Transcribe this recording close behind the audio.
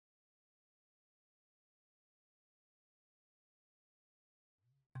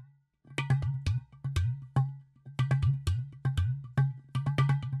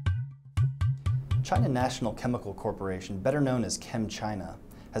China National Chemical Corporation, better known as ChemChina,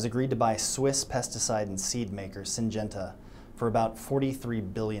 has agreed to buy Swiss pesticide and seed maker Syngenta for about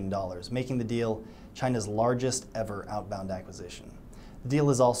 $43 billion, making the deal China's largest ever outbound acquisition. The deal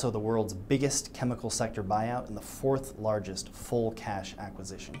is also the world's biggest chemical sector buyout and the fourth largest full cash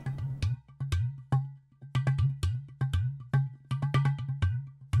acquisition.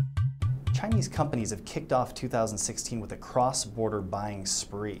 Chinese companies have kicked off 2016 with a cross-border buying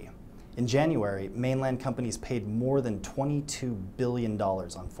spree. In January, mainland companies paid more than $22 billion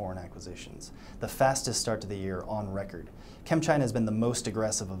on foreign acquisitions, the fastest start to the year on record. ChemChina has been the most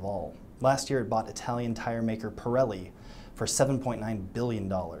aggressive of all. Last year, it bought Italian tire maker Pirelli for $7.9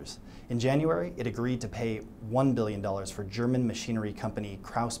 billion. In January, it agreed to pay $1 billion for German machinery company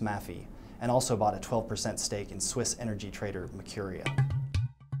Krauss-Maffei, and also bought a 12% stake in Swiss energy trader Mercuria.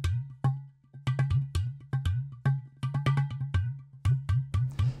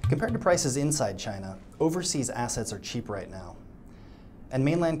 Compared to prices inside China, overseas assets are cheap right now. And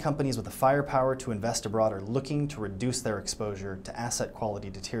mainland companies with the firepower to invest abroad are looking to reduce their exposure to asset quality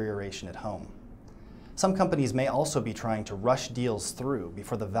deterioration at home. Some companies may also be trying to rush deals through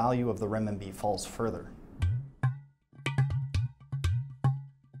before the value of the renminbi falls further.